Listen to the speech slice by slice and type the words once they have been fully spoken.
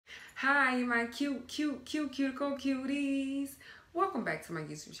Hi, my cuticle cuties. Welcome back to my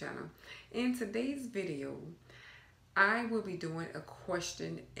YouTube channel. In today's video, I will be doing a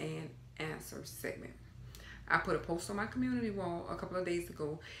question and answer segment. I put a post on my community wall a couple of days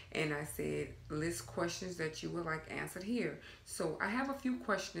ago and I said, list questions that you would like answered here. So I have a few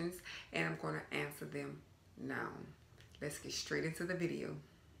questions and I'm going to answer them now. Let's get straight into the video.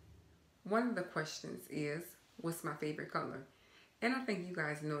 One of the questions is, what's my favorite color? And I think you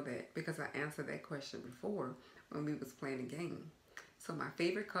guys know that because I answered that question before when we was playing a game. So my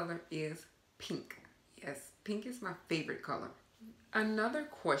favorite color is pink. Yes, pink is my favorite color. Another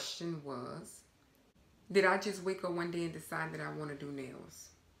question was, did I just wake up one day and decide that I want to do nails?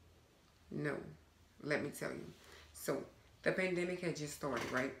 No, let me tell you. So the pandemic had just started,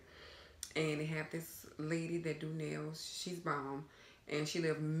 right? And they have this lady that do nails. She's bomb. And she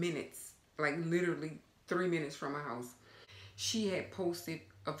lived minutes, like literally 3 minutes from my house. She had posted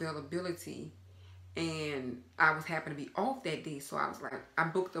availability and I was happened to be off that day. So I was like, I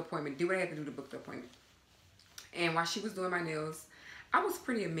booked the appointment, did what I had to do to book the appointment. And while she was doing my nails, I was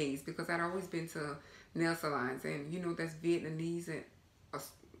pretty amazed because I'd always been to nail salons and, you know, that's Vietnamese and,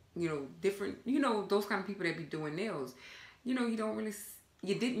 you know, different, you know, those kind of people that be doing nails. You know, you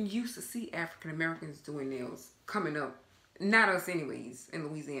didn't used to see African Americans doing nails coming up. Not us anyways in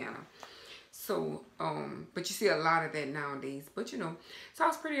Louisiana. So, but you see a lot of that nowadays. But, you know, so I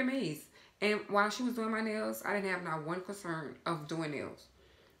was pretty amazed. And while she was doing my nails, I didn't have not one concern of doing nails.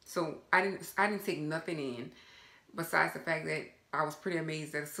 So I didn't take nothing in besides the fact that I was pretty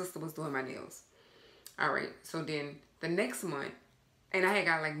amazed that a sister was doing my nails. All right. So then the next month, and I had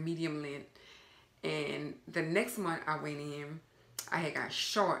got like medium length. And the next month I went in, I had got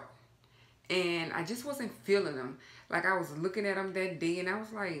short. And I just wasn't feeling them. Like I was looking at them that day and I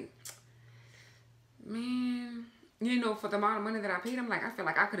was like, man, you know, for the amount of money that I paid, I'm like, I feel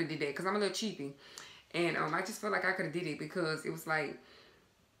like I could have did that because I'm a little cheapy. And I just felt like I could have did it because it was like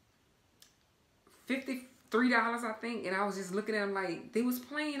 $53, I think. And I was just looking at them like, they was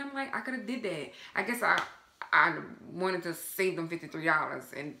playing. I'm like, I could have did that. I guess I wanted to save them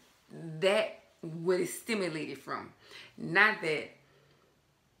 $53. And that what it stimulated from. Not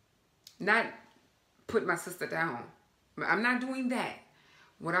put my sister down. I'm not doing that.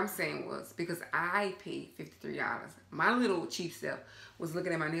 What I'm saying was, because I paid $53, my little cheap self was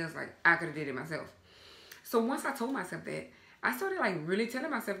looking at my nails like I could have did it myself. So once I told myself that, I started like really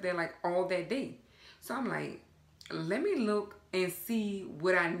telling myself that like all that day. So I'm like, let me look and see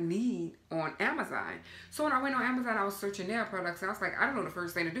what I need on Amazon. So when I went on Amazon, I was searching nail products and I was like, I don't know the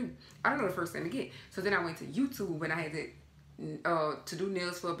first thing to do. I don't know the first thing to get. So then I went to YouTube and I had to do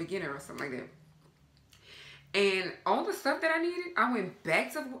nails for a beginner or something like that. And all the stuff that I needed, I went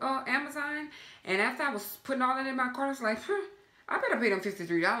back to Amazon. And after I was putting all that in my cart, I was like, I better pay them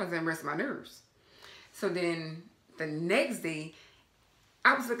 $53 and rest my nerves. So then the next day,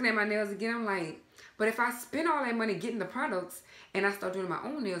 I was looking at my nails again. I'm like, but if I spend all that money getting the products and I start doing my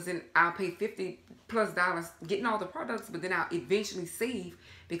own nails, then I'll pay $50+ getting all the products, but then I'll eventually save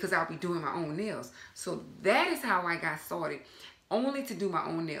because I'll be doing my own nails. So that is how I got started. Only to do my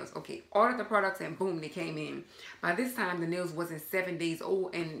own nails. Okay, ordered the products and boom, they came in. By this time, the nails wasn't 7 days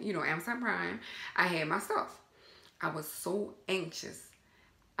old and, you know, Amazon Prime, I had my stuff. I was so anxious.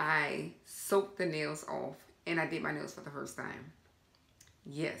 I soaked the nails off and I did my nails for the first time.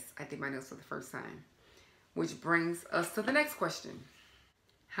 Yes, I did my nails for the first time. Which brings us to the next question.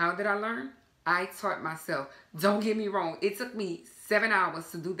 How did I learn? I taught myself. Don't get me wrong. It took me 7 hours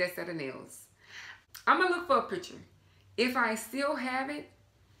to do that set of nails. I'm going to look for a picture. If I still have it,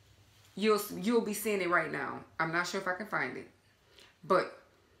 you'll be seeing it right now. I'm not sure if I can find it. But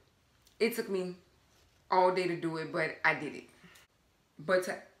it took me all day to do it, but I did it. But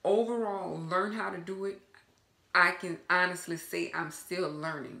to overall learn how to do it, I can honestly say I'm still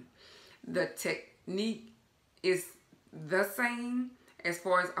learning. The technique is the same as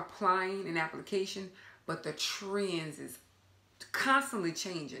far as applying and application, but the trends is constantly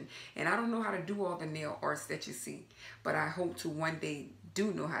changing. And I don't know how to do all the nail arts that you see, but I hope to one day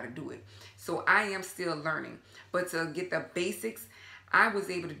do know how to do it. So I am still learning. But to get the basics, I was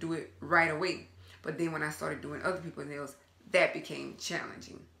able to do it right away. But then when I started doing other people's nails, that became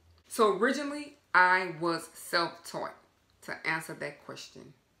challenging. So originally, I was self-taught to answer that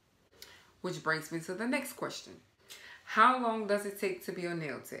question. Which brings me to the next question. How long does it take to be a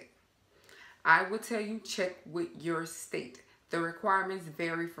nail tech? I will tell you, check with your state. The requirements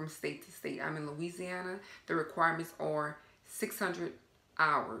vary from state to state. I'm in Louisiana. The requirements are 600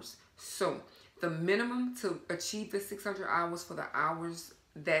 hours. So the minimum to achieve the 600 hours for the hours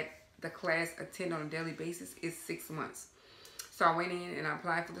that the class attend on a daily basis is 6 months. So I went in and I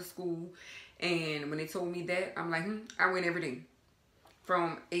applied for the school. And when they told me that, I'm like, I went every day.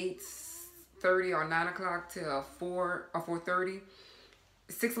 From 8:30 or 9 o'clock till 4 or 4:30.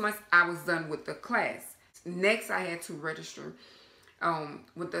 6 months, I was done with the class. Next, I had to register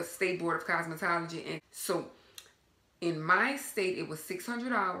with the State Board of Cosmetology. And so in my state, it was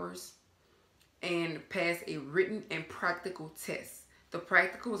 600 hours and pass a written and practical test. The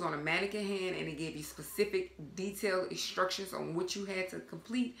practical was on a mannequin hand, and it gave you specific detailed instructions on what you had to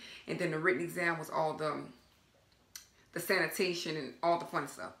complete. And then the written exam was all the sanitation and all the fun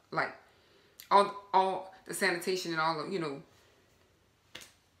stuff, like all the sanitation and all the, you know,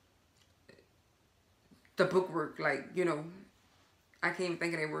 the bookwork, like, you know, I can't even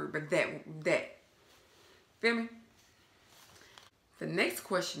think of that word, but that. Feel me? The next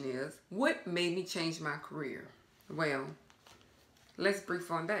question is, what made me change my career? Well, let's brief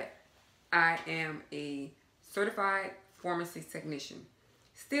on that. I am a certified pharmacy technician.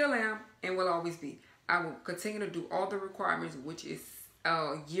 Still am and will always be. I will continue to do all the requirements, which is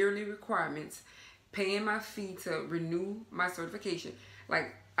yearly requirements, paying my fee to renew my certification.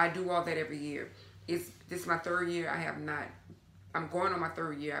 Like, I do all that every year. This is my 3rd year. I'm going on my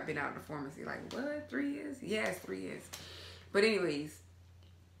 3rd year. I've been out of the pharmacy. Like, what? 3 years? Yes, 3 years. But anyways,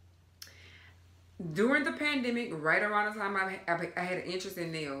 during the pandemic, right around the time I had an interest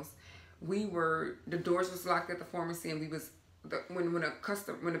in nails, the doors was locked at the pharmacy, and when a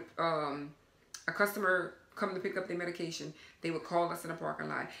customer come to pick up their medication, they would call us in the parking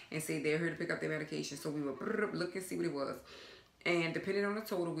lot and say they're here to pick up their medication. So we would look and see what it was, and depending on the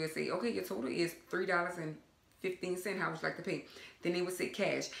total, we'll say, okay, your total is $3.15. How would you like to pay? Then they would say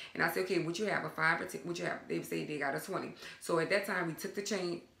cash, and I say, okay, would you have a 5 or 10? Would you have? They would say they got a 20. So at that time, we took the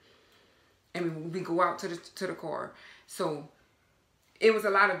change, and we go out to the car. So it was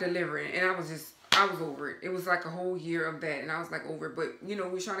a lot of delivering, and I was over it. It was like a whole year of that, and I was like over it. But you know,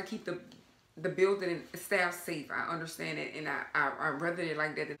 we're trying to keep the building and staff safe. I understand it, and I rather it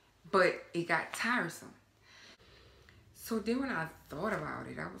like that. But it got tiresome. So then when I thought about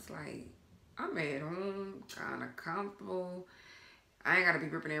it, I was like, I'm at home, kind of comfortable. I ain't got to be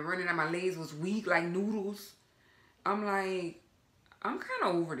ripping and running. And my legs was weak like noodles. I'm like, I'm kind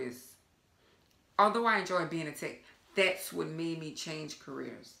of over this. Although I enjoy being a tech, that's what made me change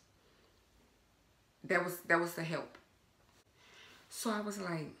careers. That was the help. So I was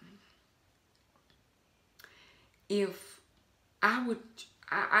like, if I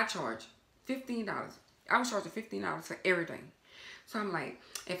charge $15. I was charging $15 for everything. So I'm like,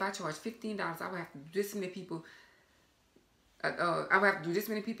 if I charge $15, I would have to do this many people. I would have to do this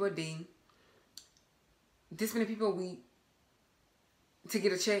many people a day, this many people a week to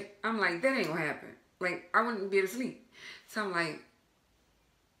get a check. I'm like, that ain't gonna happen. Like, I wouldn't be able to sleep. So I'm like,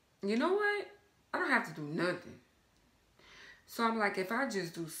 you know what? I don't have to do nothing. So I'm like, if I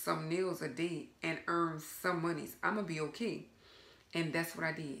just do some nails a day and earn some monies, I'm gonna be okay. And that's what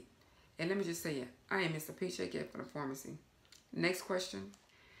I did. And let me just say it, I ain't missed a paycheck yet for the pharmacy. Next question.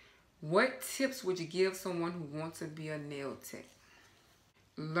 What tips would you give someone who wants to be a nail tech?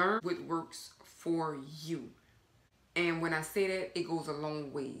 Learn what works for you. And when I say that, it goes a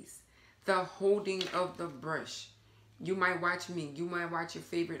long ways. The holding of the brush. You might watch me. You might watch your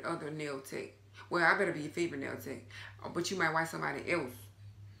favorite other nail tech. Well, I better be your favorite nail tech. But you might watch somebody else.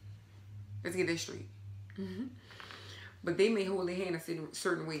 Let's get that straight. But they may hold their hand a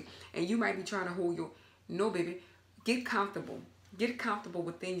certain way. And you might be trying to hold your... No, baby. Get comfortable. Get comfortable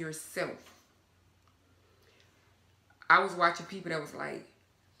within yourself. I was watching people that was like,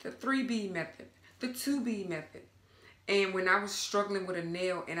 the 3B method, the 2B method. And when I was struggling with a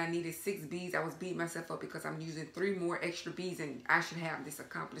nail and I needed 6 beads, I was beating myself up because I'm using 3 more extra beads and I should have this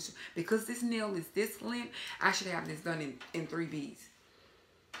accomplished. Because this nail is this length, I should have this done in 3 beads.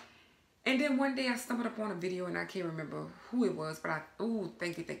 And then one day I stumbled upon a video, and I can't remember who it was, but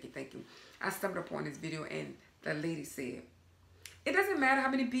thank you. I stumbled upon this video, and the lady said, it doesn't matter how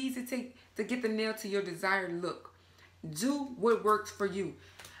many beads it takes to get the nail to your desired look. Do what works for you.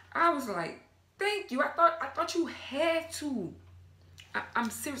 I was like, thank you. I thought you had to.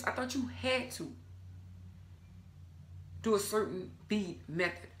 I'm serious. I thought you had to do a certain bead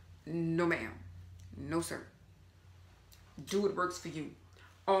method. No, ma'am. No, sir. Do what works for you.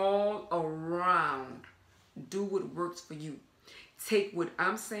 All around. Do what works for you. Take what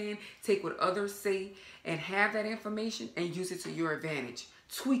I'm saying, take what others say, and have that information and use it to your advantage.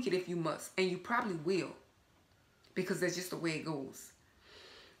 Tweak it if you must, and you probably will, because that's just the way it goes.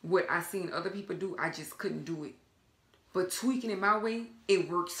 What I seen other people do, I just couldn't do it. But tweaking it my way, it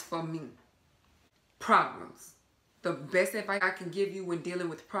works for me. Problems. The best advice I can give you when dealing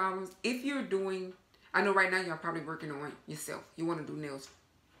with problems, if you're doing I know right now y'all probably working on yourself. You want to do nails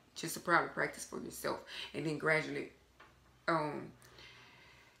just a private practice for yourself, and then gradually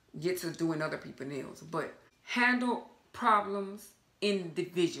get to doing other people's nails. But handle problems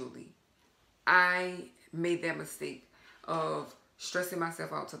individually. I made that mistake of stressing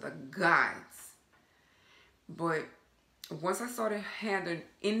myself out to the gods. But once I started handling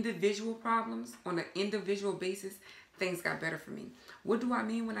individual problems on an individual basis, things got better for me. What do I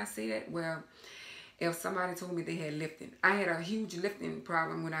mean when I say that? Well, if somebody told me they had lifting, I had a huge lifting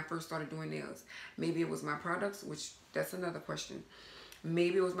problem when I first started doing nails. Maybe it was my products, which that's another question.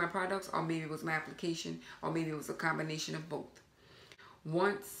 Maybe it was my products, or maybe it was my application, or maybe it was a combination of both.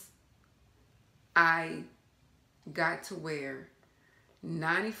 Once I got to where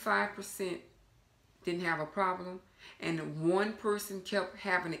 95% didn't have a problem, and one person kept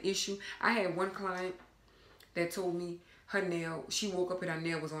having an issue. I had one client that told me her nail, she woke up and her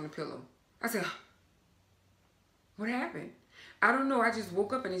nail was on the pillow. I said, what happened? I don't know. I just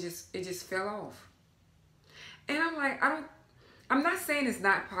woke up and it just fell off. And I'm like, I'm not saying it's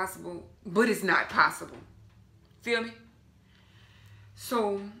not possible, but it's not possible. Feel me?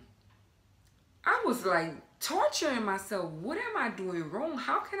 So I was like torturing myself. What am I doing wrong?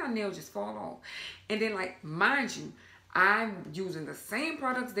 How can a nail just fall off? And then, like, mind you, I'm using the same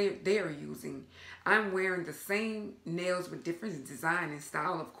products they're using. I'm wearing the same nails with different design and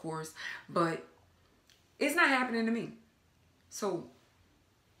style, of course, but it's not happening to me. So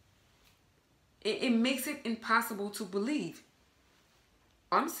it makes it impossible to believe.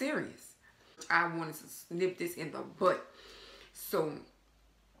 I'm serious. I wanted to nip this in the butt. So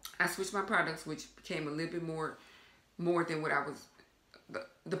I switched my products, which became a little bit more than what I was.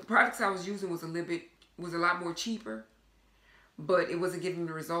 The products I was using was a lot more cheaper, but it wasn't giving me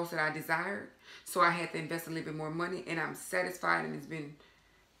the results that I desired. So I had to invest a little bit more money, and I'm satisfied, and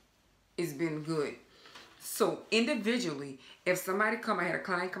it's been good. So individually, if somebody I had a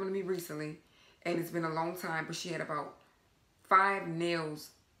client come to me recently, and it's been a long time, but she had about 5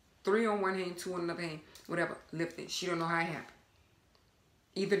 nails, 3 on one hand, 2 on another hand, whatever, lifted. She don't know how it happened.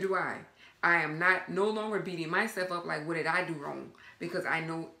 Either do I. I am no longer beating myself up like, what did I do wrong? Because I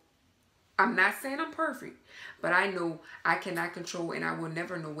know, I'm not saying I'm perfect, but I know I cannot control, and I will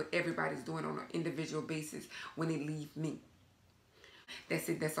never know what everybody's doing on an individual basis when they leave me. That's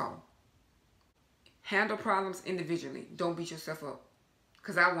it. That's all. Handle problems individually. Don't beat yourself up.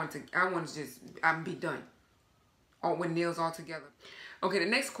 Because I want to just be done. Or with nails all together. Okay, the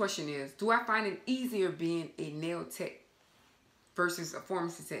next question is, do I find it easier being a nail tech versus a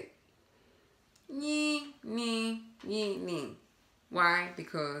pharmacy tech? Why?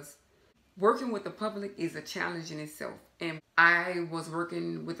 Because working with the public is a challenge in itself. And I was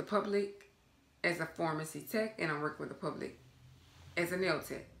working with the public as a pharmacy tech, and I'm working with the public as a nail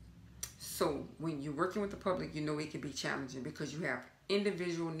tech. So when you're working with the public, you know it can be challenging because you have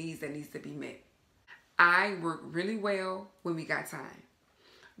individual needs that needs to be met. I work really well when we got time.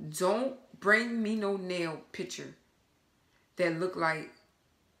 Don't bring me no nail picture that look like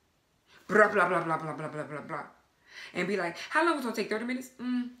blah, blah, blah, blah, blah, blah, blah, blah, blah. And be like, how long is it going to take? 30 minutes?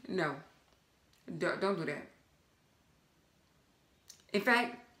 No. Don't do that. In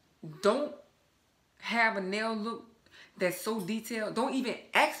fact, don't have a nail look that's so detailed. Don't even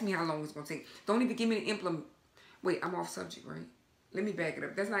ask me how long it's going to take. Don't even give me the implement. Wait, I'm off subject, right? Let me back it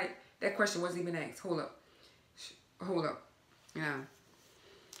up. That question wasn't even asked. Hold up. Yeah.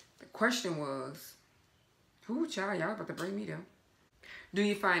 The question was, child, y'all about to bring me down. Do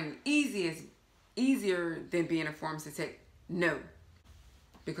you find it easier than being a pharmacy tech? No.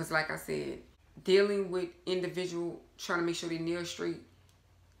 Because like I said, dealing with individual, trying to make sure they nail straight,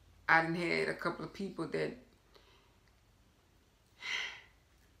 I done had a couple of people that,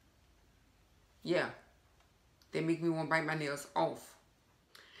 yeah, they make me want to bite my nails off.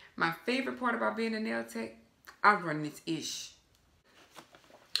 My favorite part about being a nail tech, I run this ish.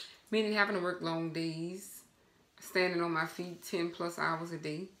 Meaning having to work long days, standing on my feet 10 plus hours a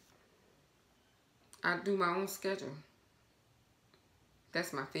day. I do my own schedule.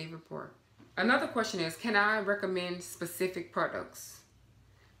 That's my favorite part. Another question is, can I recommend specific products?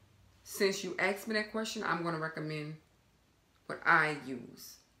 Since you asked me that question, I'm going to recommend what I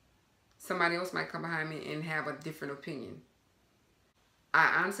use. Somebody else might come behind me and have a different opinion.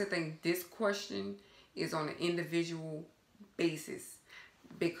 I honestly think this question is on an individual basis,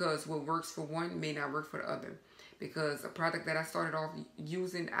 because what works for one may not work for the other. Because a product that I started off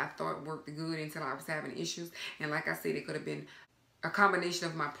using, I thought worked good until I was having issues. And like I said, it could have been a combination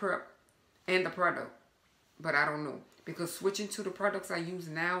of my prep and the product. But I don't know. Because switching to the products I use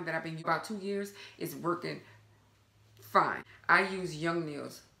now that I've been using about 2 years is working fine. I use Young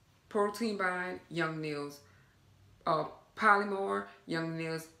Nails Protein Bind, Young Nails, Polymore, Young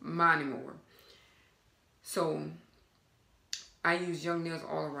Nails, Monomore. So I use Young Nails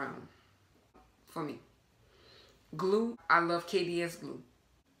all around for me. Glue, I love KDS glue.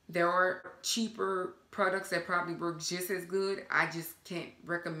 There are cheaper products that probably work just as good. I just can't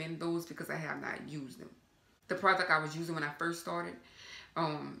recommend those because I have not used them. The product I was using when I first started,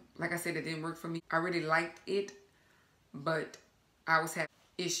 like I said, it didn't work for me. I really liked it, but I was having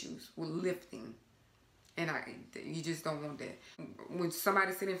issues with lifting. And you just don't want that. When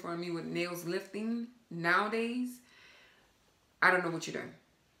somebody's sitting in front of me with nails lifting nowadays, I don't know what you're doing.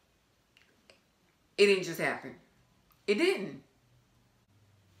 It didn't just happen. It didn't.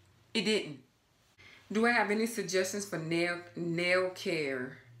 It didn't. Do I have any suggestions for nail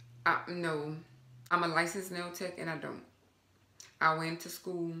care? No. I'm a licensed nail tech and I don't. I went to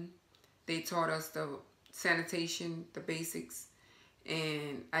school. They taught us the sanitation, the basics,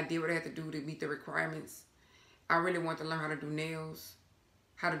 and I did what I had to do to meet the requirements. I really want to learn how to do nails,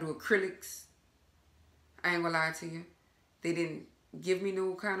 how to do acrylics. I ain't gonna lie to you. They didn't give me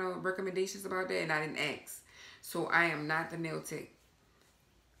no kind of recommendations about that, and I didn't ask. So I am not the nail tech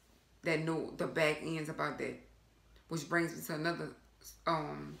that know the back ends about that. Which brings me to another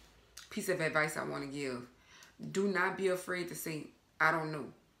piece of advice I want to give. Do not be afraid to say, I don't know.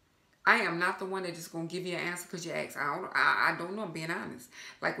 I am not the one that just gonna give you an answer because you ask. I don't know. I'm being honest.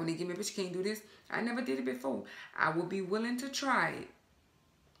 Like when they give me, but you can't do this. I never did it before. I will be willing to try it.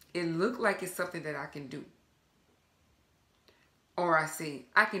 It looked like it's something that I can do. Or I say,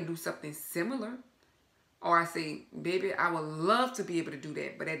 I can do something similar. Or I say, baby, I would love to be able to do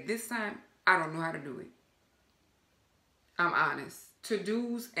that. But at this time, I don't know how to do it. I'm honest.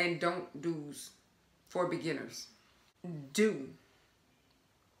 To-dos and don't-dos for beginners. Do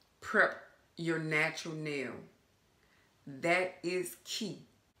prep your natural nail. That is key.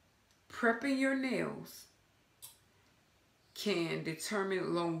 Prepping your nails can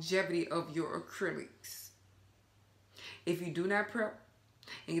determine longevity of your acrylics. If you do not prep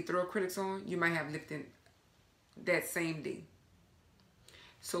and you throw acrylics on, you might have lifting that same day.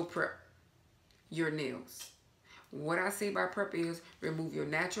 So prep your nails. What I say by prep is remove your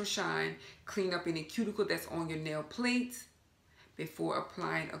natural shine, clean up any cuticle that's on your nail plate before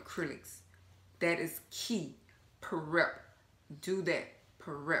applying acrylics. That is key. Prep. Do that.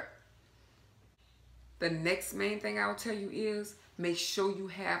 Prep. The next main thing I'll tell you is make sure you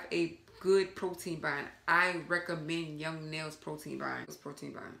have a good protein bind. I recommend Young Nails protein bind.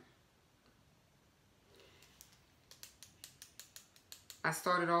 I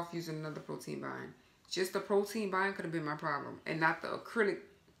started off using another protein bind. Just the protein bind could have been my problem and not the acrylic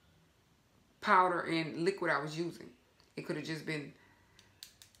powder and liquid I was using. It could have just been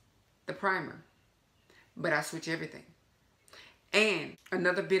the primer. But I switch everything. And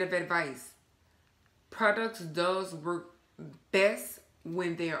another bit of advice. Products does work best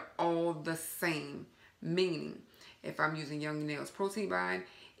when they're all the same. Meaning, if I'm using Young Nails protein bind,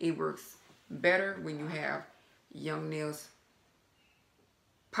 it works better when you have Young Nails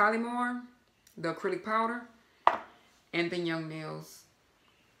Polymore, the acrylic powder, and then Young Nails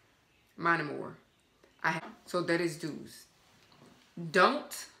Monomore. So that is do's.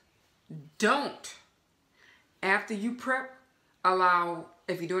 Don't, after you prep, allow,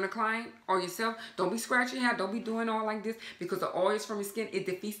 if you're doing a client or yourself, don't be scratching your hair, don't be doing all like this, because the oils from your skin, it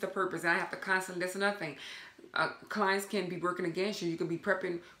defeats the purpose. And I have to constantly, that's another thing. Clients can be working against you. You could be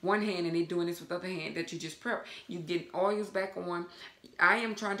prepping one hand and they're doing this with the other hand that you just prep. You get oils back on. I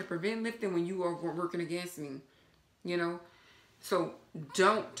am trying to prevent lifting when you are working against me, you know. So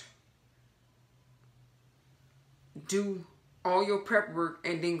don't do all your prep work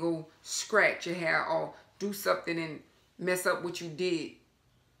and then go scratch your hair or do something and mess up what you did.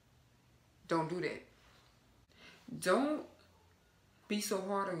 Don't do that. Don't be so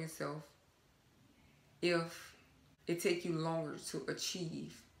hard on yourself if it takes you longer to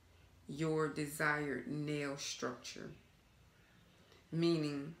achieve your desired nail structure.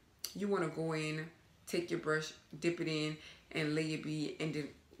 Meaning, you want to go in, take your brush, dip it in, and lay your bead, and then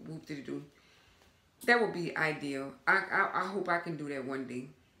whoop-de-doo. That would be ideal. I hope I can do that one day.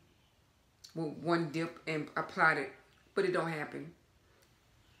 With one dip and apply it, but it don't happen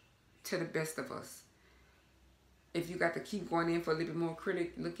to the best of us. If you got to keep going in for a little bit more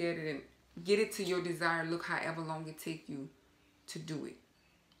acrylic, look at it and get it to your desired look, however long it take you to do it.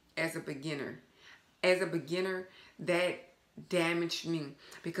 As a beginner, that damaged me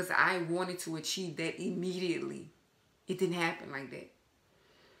because I wanted to achieve that immediately. It didn't happen like that.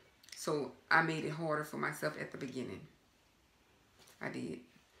 So I made it harder for myself at the beginning. I did.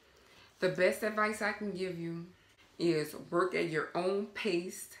 The best advice I can give you is work at your own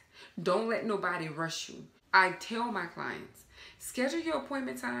pace. Don't let nobody rush you. I tell my clients, schedule your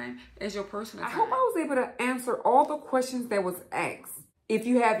appointment time as your personal time. I hope I was able to answer all the questions that was asked. If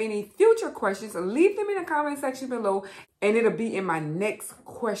you have any future questions, leave them in the comment section below, and it'll be in my next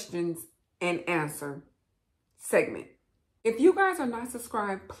questions and answer segment. If you guys are not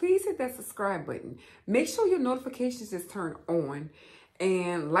subscribed, please hit that subscribe button. Make sure your notifications is turned on,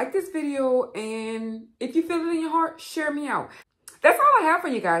 and like this video, and if you feel it in your heart, share me out. That's all I have for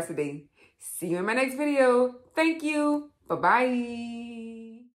you guys today. See you in my next video. Thank you. Bye-bye.